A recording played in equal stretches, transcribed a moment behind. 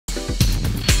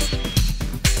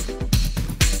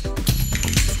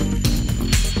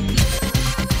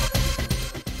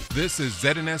This is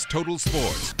ZNS Total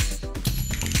Sports.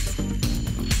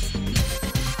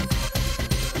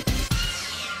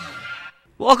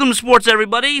 Welcome to sports,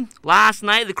 everybody. Last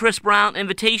night, the Chris Brown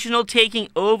Invitational taking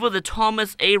over the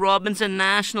Thomas A. Robinson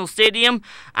National Stadium,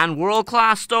 and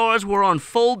world-class stars were on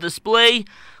full display.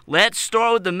 Let's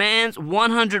start with the men's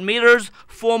 100 meters.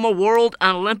 Former world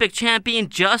and Olympic champion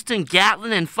Justin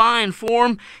Gatlin in fine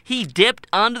form. He dipped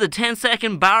under the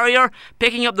 10-second barrier,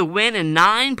 picking up the win in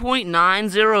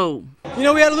 9.90. You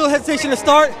know, we had a little hesitation to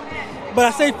start, but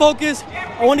I stayed focused.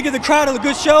 I want to give the crowd a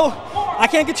good show. I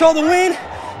can't control the wind,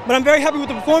 but I'm very happy with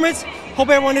the performance. Hope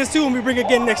everyone is too when we bring it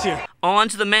again next year. On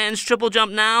to the men's triple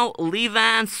jump now.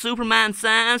 Levan Superman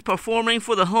Sands performing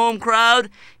for the home crowd.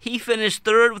 He finished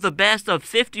third with a best of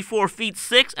 54 feet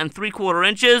 6 3/4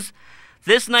 inches.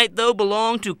 This night, though,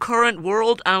 belonged to current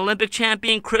world and Olympic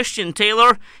champion Christian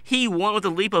Taylor. He won with a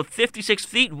leap of 56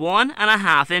 feet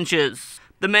 1.5 inches.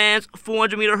 The men's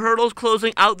 400-meter hurdles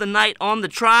closing out the night on the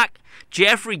track.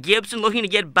 Jeffrey Gibson looking to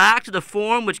get back to the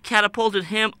form which catapulted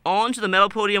him onto the medal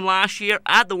podium last year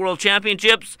at the World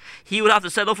Championships. He would have to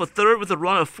settle for third with a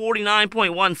run of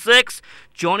 49.16.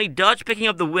 Johnny Dutch picking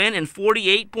up the win in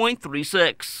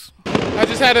 48.36. I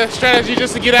just had a strategy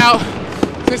just to get out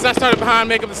since I started behind,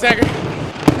 make up the stagger,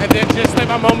 and then just let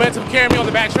my momentum carry me on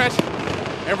the backstretch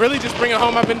and really just bring it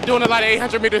home. I've been doing a lot of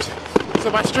 800 meters,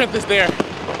 so my strength is there.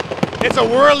 It's a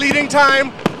world-leading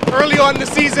time early on in the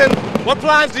season. What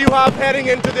plans do you have heading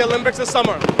into the Olympics this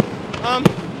summer?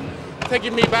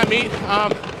 Taking meet by meet.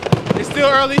 It's still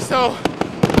early, so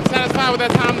I'm satisfied with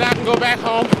that time that I can go back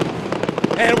home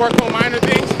and work on minor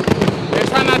things and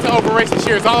try not to over-race this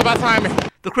year. It's all about timing.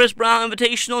 The Chris Brown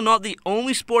Invitational, not the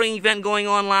only sporting event going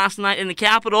on last night in the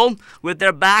capital. With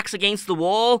their backs against the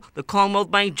wall, the Commonwealth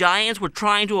Bank Giants were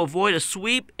trying to avoid a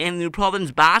sweep in the New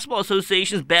Providence Basketball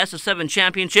Association's best-of-7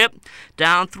 championship.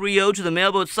 Down 3-0 to the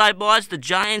Mailboat Sideboards, the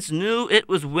Giants knew it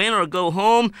was win or go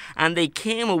home, and they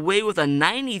came away with a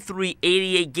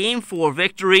 93-88 Game 4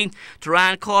 victory.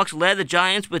 Duran Cox led the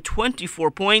Giants with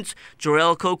 24 points.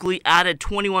 Jarrell Coakley added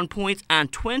 21 points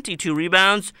and 22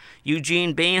 rebounds.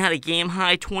 Eugene Bain had a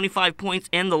game-high 25 points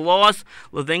in the loss.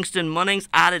 Livingston Munnings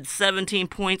added 17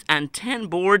 points and 10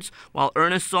 boards, while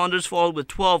Ernest Saunders followed with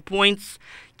 12 points.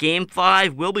 Game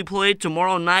 5 will be played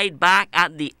tomorrow night back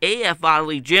at the AF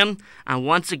Valley Gym, and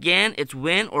once again, it's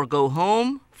win or go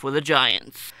home for the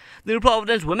Giants. The New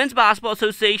Providence Women's Basketball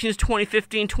Association's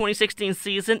 2015-2016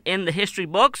 season in the history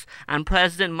books, and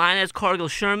President Minez Cargill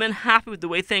Sherman happy with the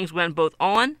way things went both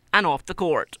on and off the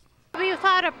court. We've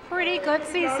had a pretty good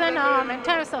season in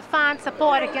terms of fan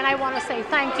support. Again, I want to say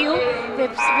thank you.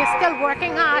 We're still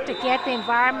working hard to get the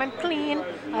environment clean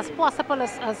as possible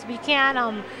as we can.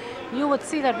 You would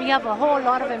see that we have a whole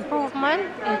lot of improvement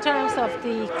in terms of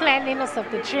the cleanliness of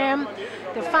the gym,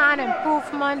 the fan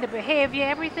improvement, the behavior.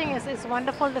 Everything is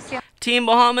wonderful this year. Team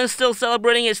Bahamas still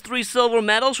celebrating its 3 silver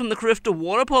medals from the Carifta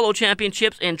Water Polo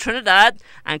Championships in Trinidad,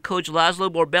 and Coach Laszlo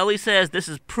Borbelli says this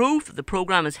is proof that the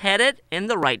program is headed in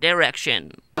the right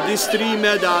direction. These 3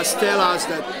 medals tell us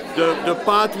that the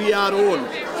path we are on,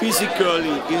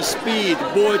 physically, in speed,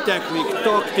 ball technique,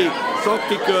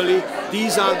 tactically,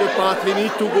 these are the path we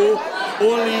need to go.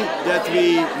 Only that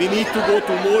we need to go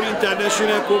to more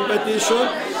international competition,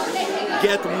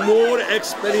 get more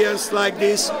experience like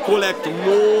this, collect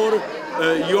more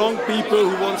young people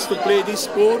who wants to play this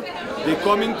sport. They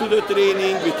come into the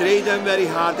training, we train them very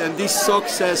hard, and this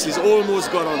success is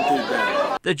almost guaranteed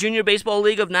there. The Junior Baseball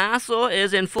League of Nassau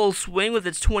is in full swing with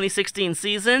its 2016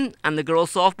 season, and the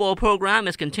girls softball program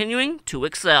is continuing to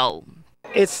excel.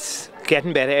 It's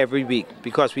getting better every week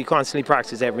because we constantly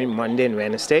practice every Monday and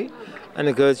Wednesday, and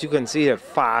the girls, you can see a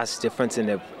fast difference in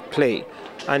their play.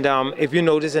 And if you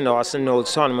notice in the Austin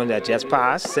Knowles tournament that just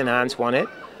passed, St. Anne's won it,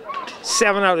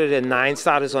 7 out of the 9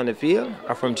 starters on the field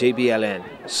are from JBLN.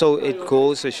 So it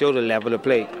goes to show the level of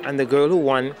play. And the girl who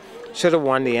won, should have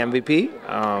won the MVP,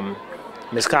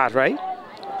 Miss Cartwright,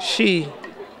 she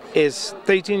is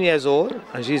 13 years old,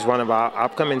 and she's one of our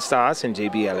upcoming stars in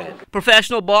JBLN.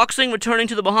 Professional boxing returning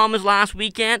to the Bahamas last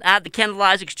weekend at the Kendall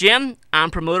Isaacs Gym,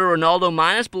 and promoter Ronaldo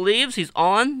Minez believes he's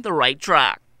on the right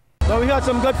track. Well, we had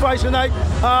some good fights tonight.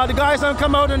 The guys have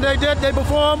come out and they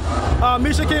performed.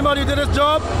 Misha came out, he did his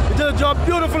job. He did his job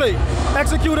beautifully,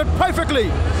 executed perfectly.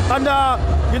 And,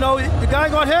 you know, the guy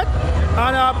got hit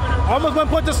and almost went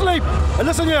put to sleep. And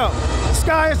listen here, the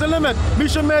sky is the limit.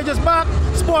 Misha Major's back.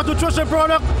 Sport nutrition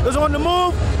product is on the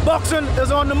move. Boxing is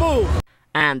on the move.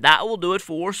 And that will do it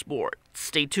for sport.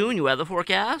 Stay tuned, your weather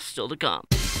forecast still to come.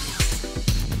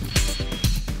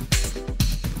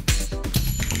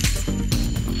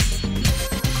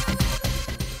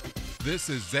 This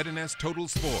is ZNS Total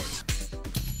Sports.